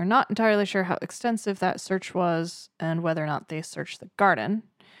 but we're not entirely sure how extensive that search was and whether or not they searched the garden.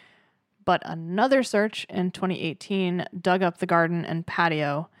 But another search in 2018 dug up the garden and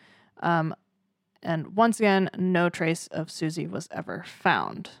patio, and once again, no trace of Susie was ever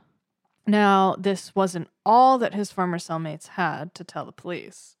found. Now, this wasn't all that his former cellmates had to tell the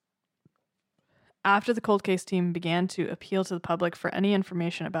police. After the cold case team began to appeal to the public for any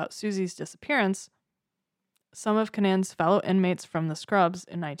information about Susie's disappearance, some of Canan's fellow inmates from the Scrubs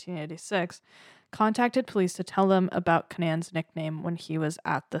in 1986 contacted police to tell them about Canan's nickname when he was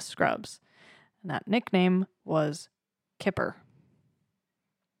at the Scrubs. And that nickname was Kipper.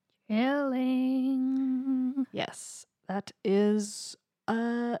 Killing. Yes, that is,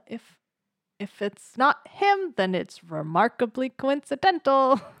 if it's not him, then it's remarkably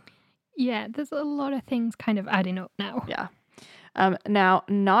coincidental. Yeah, there's a lot of things kind of adding up now. Yeah. Now,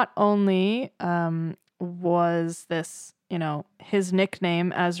 not only was this, his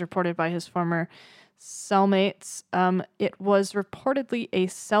nickname as reported by his former cellmates, it was reportedly a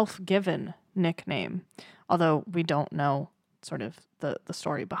self-given nickname, although we don't know sort of the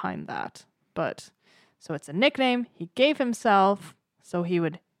story behind that. But so it's a nickname he gave himself, so he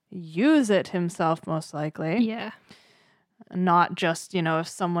would use it himself most likely. Yeah. Not just, if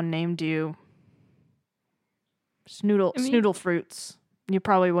someone named you Snoodle Fruits, you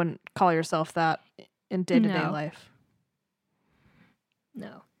probably wouldn't call yourself that in day-to-day life.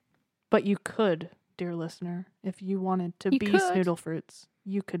 No. But you could, dear listener, if you wanted to be Snoodle Fruits,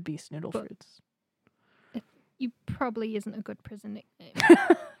 you could be Snoodle Fruits. You probably isn't a good prison nickname.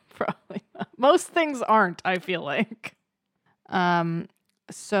 Probably not. Most things aren't, I feel like.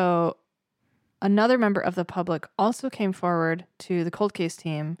 So another member of the public also came forward to the cold case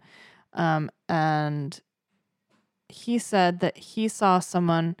team, and he said that he saw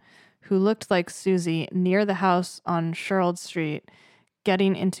someone who looked like Susie near the house on Sherald Street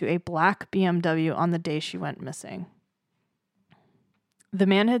getting into a black BMW on the day she went missing. The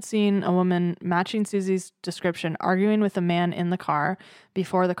man had seen a woman matching Susie's description arguing with a man in the car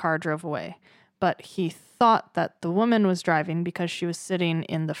before the car drove away, but he thought that the woman was driving because she was sitting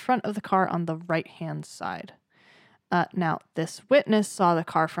in the front of the car on the right-hand side. Now, this witness saw the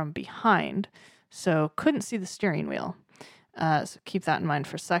car from behind, so couldn't see the steering wheel. So keep that in mind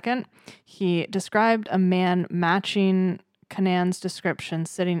for a second. He described a man matching Canan's description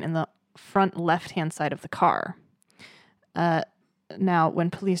sitting in the front left-hand side of the car. Now, when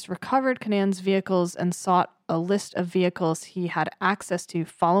police recovered Canan's vehicles and sought a list of vehicles he had access to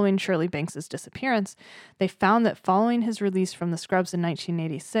following Shirley Banks's disappearance, they found that following his release from the Scrubs in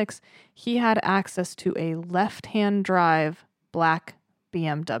 1986, he had access to a left-hand drive black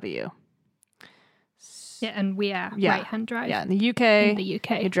BMW. Yeah, and we are right-hand drive. Yeah, in the UK,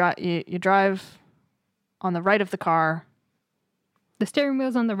 you drive on the right of the car. The steering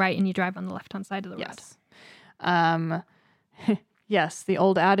wheel's on the right and you drive on the left-hand side of the road. Yes. Yes, the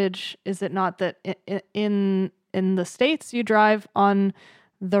old adage, is it not that in the States you drive on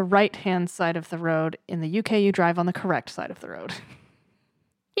the right-hand side of the road. In the UK you drive on the correct side of the road.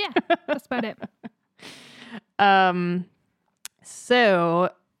 Yeah, that's about it.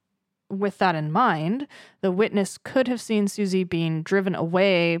 So, with that in mind, the witness could have seen Susie being driven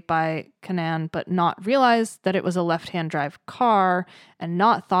away by Canaan, but not realized that it was a left-hand drive car and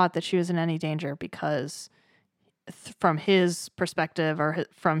not thought that she was in any danger because from his perspective or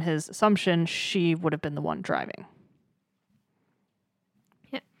from his assumption, she would have been the one driving.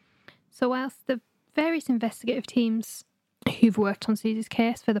 So whilst the various investigative teams who've worked on Susie's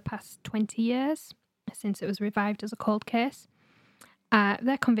case for the past 20 years, since it was revived as a cold case,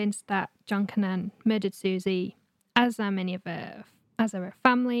 they're convinced that John Canaan murdered Susie, as are her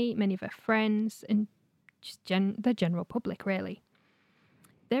family, many of her friends, and just the general public, really.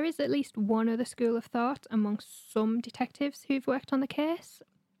 There is at least one other school of thought amongst some detectives who've worked on the case,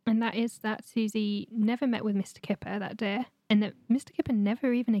 and that is that Susie never met with Mr. Kipper that day, and that Mr. Kipper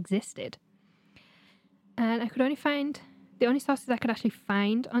never even existed. And the only sources I could actually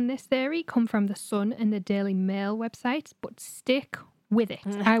find on this theory come from the Sun and the Daily Mail websites, but stick with it.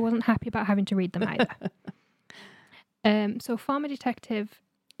 I wasn't happy about having to read them either. So former detective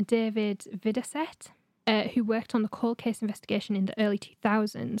David Vidicett, who worked on the cold case investigation in the early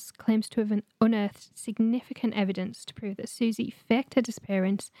 2000s, claims to have unearthed significant evidence to prove that Susie faked her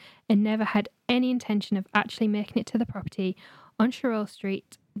disappearance and never had any intention of actually making it to the property on Sherrill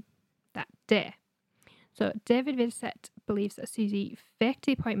Street that day. So David Vidicett believes that Susie faked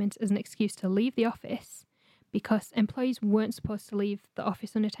the appointment as an excuse to leave the office because employees weren't supposed to leave the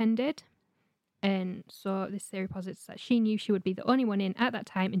office unattended. And so this theory posits that she knew she would be the only one in at that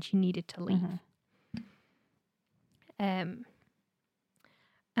time and she needed to leave. And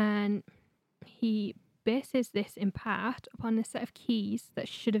he bases this in part upon the set of keys that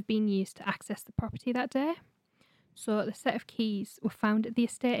should have been used to access the property that day. So the set of keys were found at the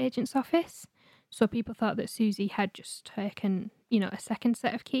estate agent's office. So people thought that Susie had just taken, a second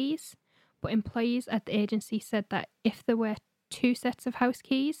set of keys. But employees at the agency said that if there were 2 sets of house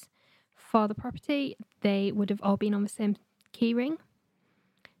keys for the property, they would have all been on the same key ring.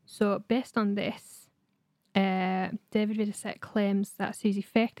 So based on this, David Vidicett claims that Susie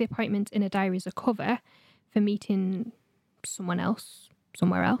faked the appointment in a diary as a cover for meeting someone else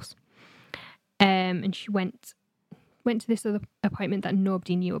somewhere else. And she went to this other appointment that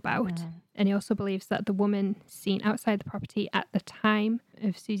nobody knew about. And he also believes that the woman seen outside the property at the time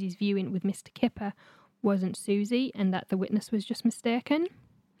of Susie's viewing with Mr. Kipper wasn't Susie and that the witness was just mistaken.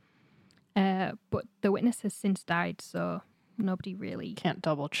 But the witness has since died, so nobody really... Can't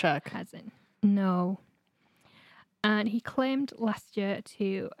double check. Hasn't. No. And he claimed last year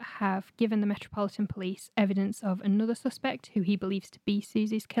to have given the Metropolitan Police evidence of another suspect who he believes to be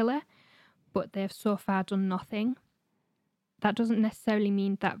Susie's killer, but they have so far done nothing. That doesn't necessarily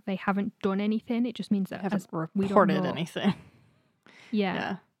mean that they haven't done anything. It just means that haven't reported anything.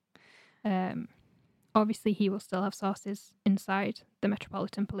 Yeah. Obviously, he will still have sources inside the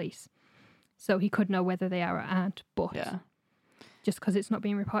Metropolitan Police, so he could know whether they are or aren't. But just because it's not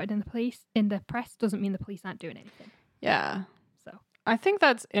being reported in the press, doesn't mean the police aren't doing anything. Yeah. So I think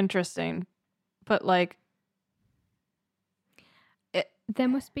that's interesting, but there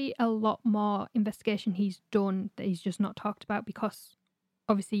must be a lot more investigation he's done that he's just not talked about, because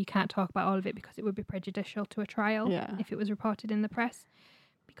obviously you can't talk about all of it because it would be prejudicial to a trial if it was reported in the press,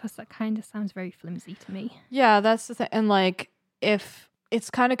 because that kind of sounds very flimsy to me. Yeah, that's the thing. And if it's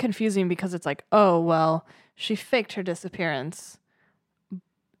kind of confusing because it's oh, well, she faked her disappearance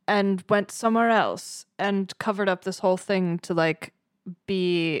and went somewhere else and covered up this whole thing to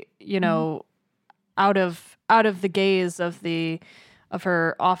be, out of the gaze of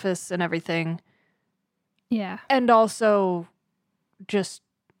her office and everything. Yeah. And also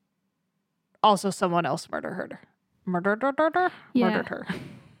someone else murdered her.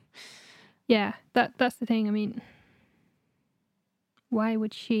 Yeah, that's the thing. I mean, why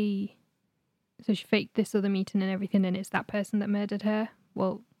would she... So she faked this other meeting and everything, and it's that person that murdered her?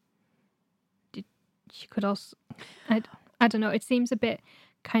 Well, she could also... I don't know. It seems a bit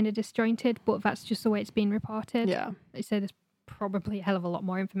kind of disjointed, but that's just the way it's being reported. Yeah. They say there's probably a hell of a lot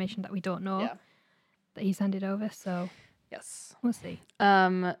more information that we don't know that he's handed over, so... Yes. We'll see.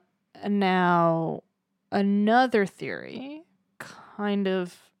 Now, another theory, kind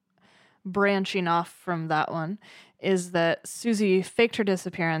of branching off from that one, is that Susie faked her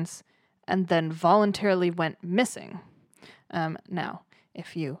disappearance and then voluntarily went missing. Now,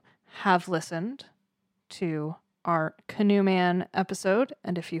 if you have listened to our Canoe Man episode,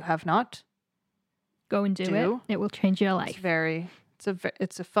 and if you have not, go and do it. It will change your life.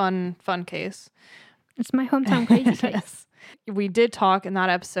 It's a fun case. It's my hometown crazy case. Yes. We did talk in that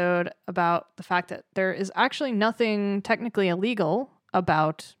episode about the fact that there is actually nothing technically illegal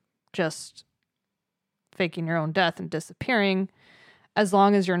about just faking your own death and disappearing, as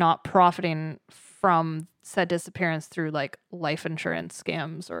long as you're not profiting from said disappearance through like life insurance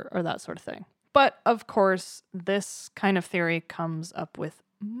scams or that sort of thing. But of course, this kind of theory comes up with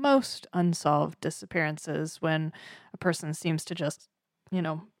most unsolved disappearances when a person seems to just,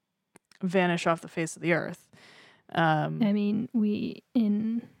 vanish off the face of the earth. I mean,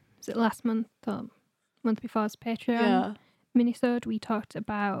 was it last month or month before's Patreon minisode, we talked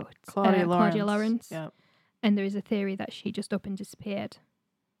about Claudia Lawrence. Yeah. And there is a theory that she just up and disappeared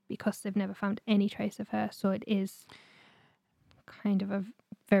because they've never found any trace of her. So it is kind of a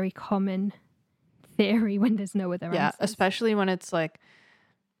very common theory when there's no other answers. Especially when it's like,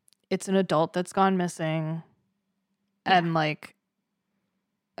 it's an adult that's gone missing. Yeah. And like,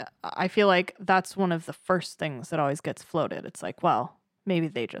 I feel like that's one of the first things that always gets floated. It's like, well, maybe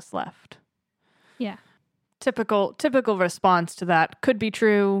they just left. Yeah. Typical response to that could be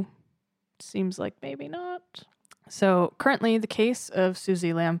true. Seems like maybe not. So currently the case of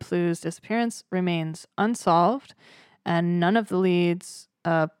Suzy Lamplug's disappearance remains unsolved, and none of the leads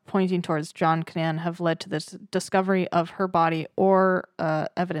pointing towards John Cannan have led to the discovery of her body or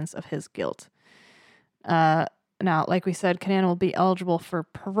evidence of his guilt. Now, like we said, Cannan will be eligible for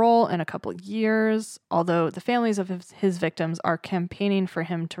parole in a couple of years, although the families of his victims are campaigning for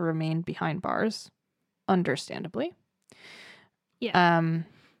him to remain behind bars, understandably. Yeah.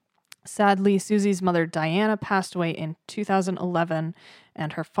 Sadly, Suzy's mother, Diana, passed away in 2011,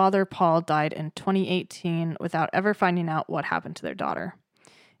 and her father, Paul, died in 2018 without ever finding out what happened to their daughter.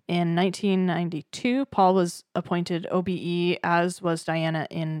 In 1992, Paul was appointed OBE, as was Diana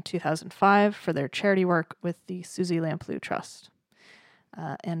in 2005, for their charity work with the Suzy Lamplugh Trust.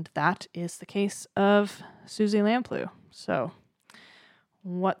 And that is the case of Suzy Lamplugh. So,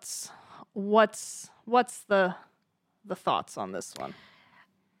 what's the thoughts on this one?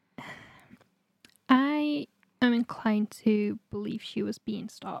 I am inclined to believe she was being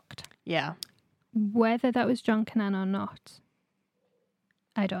stalked. Yeah. Whether that was John Cannan or not,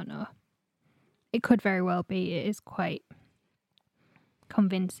 I don't know. It could very well be. It is quite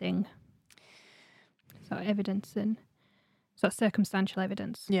convincing sort of evidence and sort of circumstantial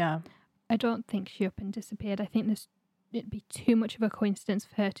evidence. Yeah. I don't think she up and disappeared. I think it'd be too much of a coincidence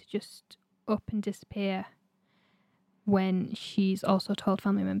for her to just up and disappear when she's also told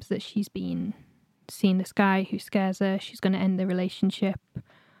family members that she's been seeing this guy who scares her. She's going to end the relationship.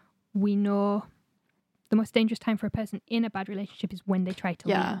 We know the most dangerous time for a person in a bad relationship is when they try to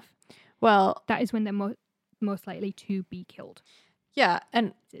leave. Well, that is when they're most likely to be killed. Yeah,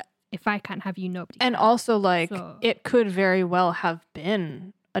 and if I can't have you, nobody and can. also like it could very well have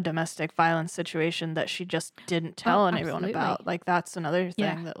been a domestic violence situation that she just didn't tell anyone about. Like that's another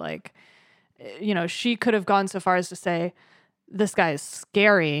thing that like, she could have gone so far as to say this guy is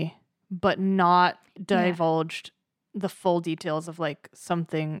scary, but not divulged the full details of like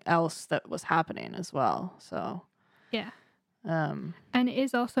something else that was happening as well. So and it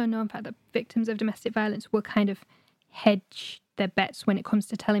is also a known fact that victims of domestic violence will kind of hedge their bets when it comes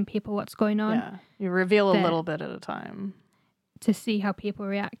to telling people what's going on. Yeah, you reveal a little bit at a time to see how people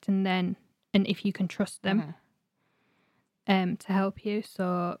react, and if you can trust them to help you.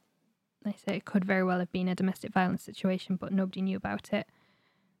 So like I say, it could very well have been a domestic violence situation, but nobody knew about it.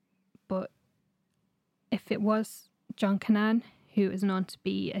 But if it was John Cannan, who is known to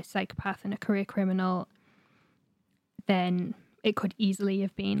be a psychopath and a career criminal, then it could easily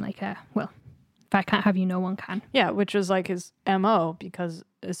have been like if I can't have you, no one can. Yeah, which was like his MO, because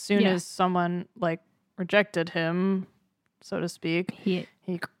as soon as someone like rejected him, so to speak, he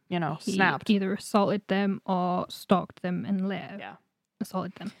snapped. Either assaulted them or stalked them and later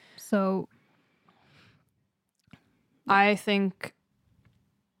assaulted them. So I think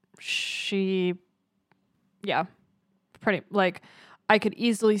pretty like I could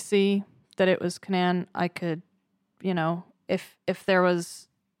easily see that it was Cannan. I could, if there was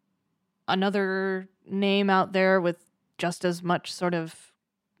another name out there with just as much sort of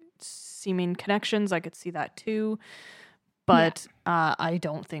seeming connections, I could see that too. But I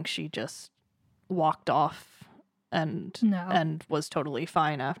don't think she just walked off and was totally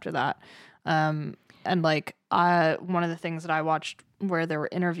fine after that. And like one of the things that I watched where there were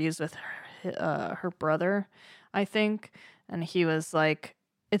interviews with her brother, I think, and he was like,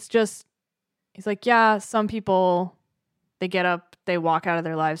 he's like, yeah, some people, they get up, they walk out of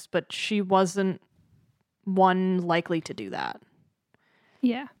their lives, but she wasn't one likely to do that.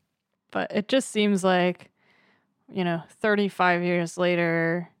 Yeah. But it just seems like, 35 years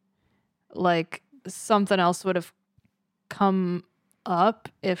later, like something else would have come up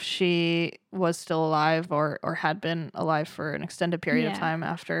if she was still alive or had been alive for an extended period of time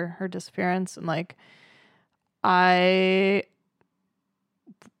after her disappearance. And like, I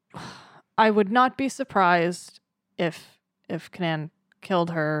would not be surprised if Kanan killed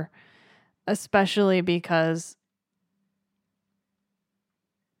her, especially because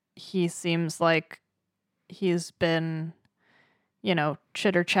he seems like he's been,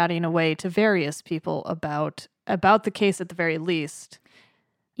 chitter-chatting away to various people about the case at the very least.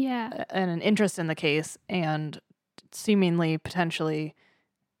 Yeah. And an interest in the case and seemingly potentially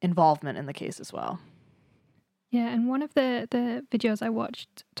involvement in the case as well. Yeah, and one of the videos I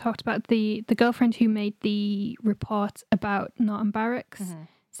watched talked about the girlfriend who made the report about Norton Barracks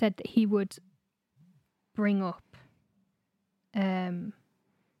said that he would bring up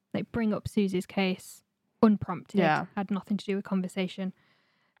Susie's case unprompted, had nothing to do with conversation,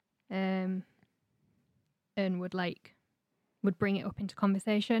 and would bring it up into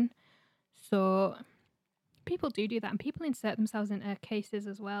conversation. So people do that, and people insert themselves into cases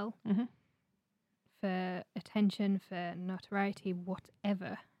as well. Mm-hmm. For attention, for notoriety,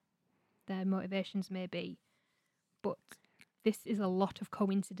 whatever their motivations may be. But this is a lot of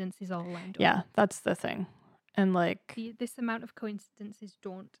coincidences all lined up. Yeah, that's the thing. And this amount of coincidences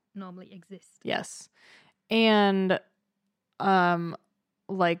don't normally exist. Yes. And it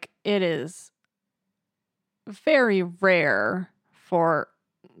is very rare for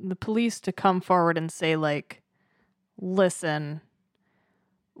the police to come forward and say, listen,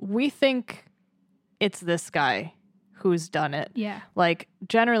 we think it's this guy who's done it. Yeah.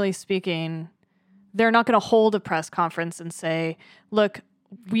 Generally speaking, they're not going to hold a press conference and say, look,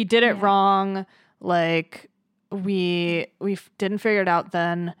 we did it wrong. We didn't figure it out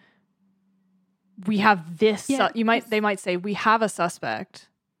then. We have this. Yeah, they might say we have a suspect,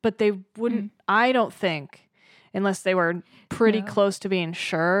 but they wouldn't, I don't think, unless they were pretty close to being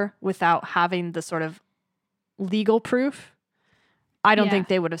sure without having the sort of legal proof. I don't think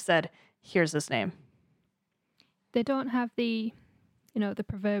they would have said, here's his name. They don't have the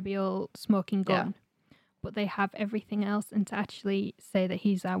proverbial smoking gun, but they have everything else. And to actually say that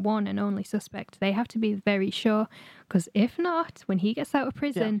he's our one and only suspect, they have to be very sure. Because if not, when he gets out of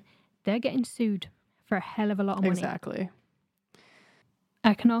prison, they're getting sued for a hell of a lot of money. Exactly.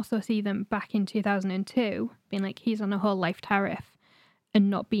 I can also see them back in 2002 being like, he's on a whole life tariff and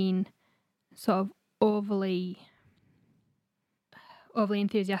not being sort of overly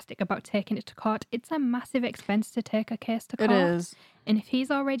enthusiastic about taking it to court. It's a massive expense to take a case to court. It is. And if he's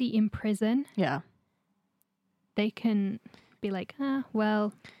already in prison, they can be like,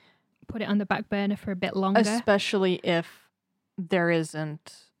 put it on the back burner for a bit longer. Especially if there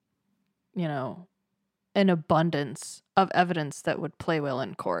isn't, an abundance of evidence that would play well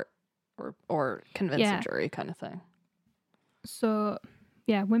in court or convince a jury kind of thing. So,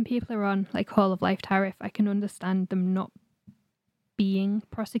 when people are on whole of life tariff, I can understand them not being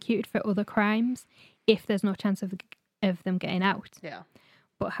prosecuted for other crimes if there's no chance of them getting out. Yeah.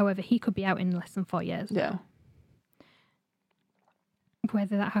 But however, he could be out in less than 4 years. Yeah.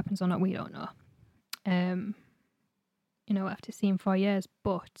 Whether that happens or not, we don't know. We'll have to see in 4 years.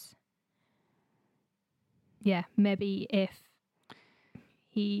 But maybe as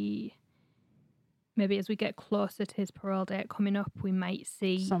we get closer to his parole date coming up, we might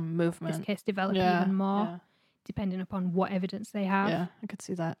see some movement. This case develop even more, depending upon what evidence they have. Yeah, I could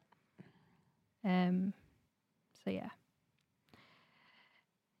see that.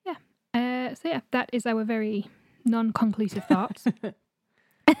 That is our very non-conclusive thoughts.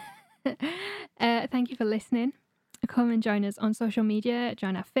 Thank you for listening. Come and join us on social media.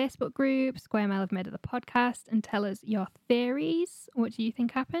 Join our Facebook group, Square Mile of Murder the podcast, and tell us your theories. What do you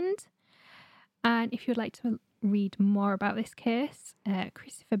think happened? And if you'd like to read more about this case,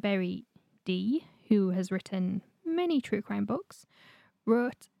 Christopher Berry D, who has written many true crime books,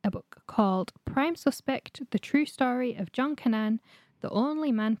 wrote a book called Prime Suspect, The True Story of John Kanan, the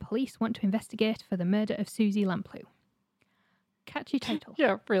only man police want to investigate for the murder of Susie Lamplugh. Catchy title.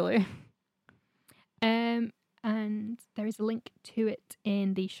 Yeah, really. And there is a link to it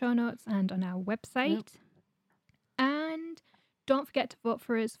in the show notes and on our website. Yep. And don't forget to vote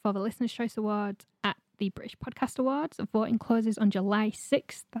for us for the Listener's Choice Awards at the British Podcast Awards. Voting closes on July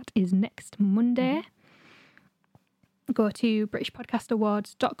 6th. That is next Monday. Go to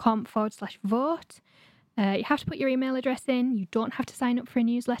britishpodcastawards.com/vote. You have to put your email address in. You don't have to sign up for a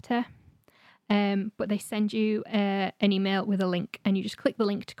newsletter. But they send you an email with a link, and you just click the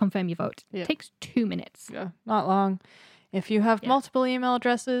link to confirm your vote. Yeah. It takes 2 minutes. Yeah, not long. If you have multiple email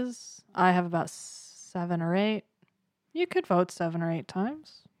addresses, I have about 7 or 8. You could vote 7 or 8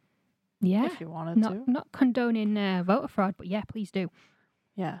 times. Yeah. If you wanted to. Not condoning voter fraud, but please do.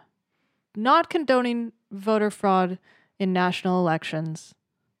 Yeah. Not condoning voter fraud in national elections.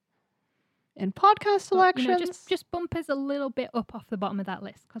 in podcast But, selections. just bump us a little bit up off the bottom of that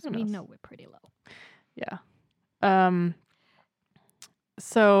list because Who we knows? know we're pretty low. Yeah.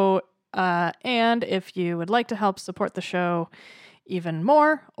 And if you would like to help support the show even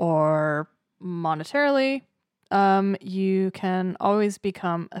more or monetarily, you can always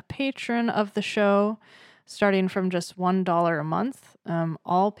become a patron of the show starting from just $1 a month.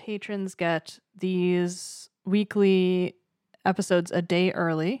 All patrons get these weekly episodes a day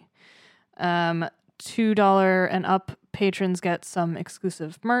early. $2 and up patrons get some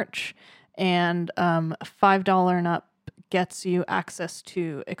exclusive merch, and $5 and up gets you access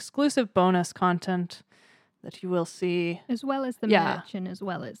to exclusive bonus content that you will see. As well as the Yeah. merch and as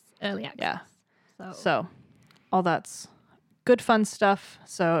well as early access. Yeah. So all that's good fun stuff.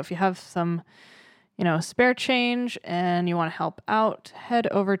 So if you have some, spare change and you want to help out, head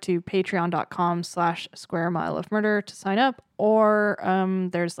over to patreon.com/square mile of murder to sign up, or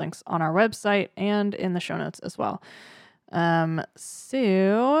there's links on our website and in the show notes as well.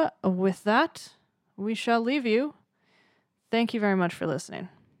 So with that, we shall leave you. Thank you very much for listening.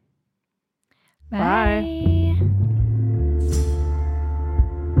 Bye.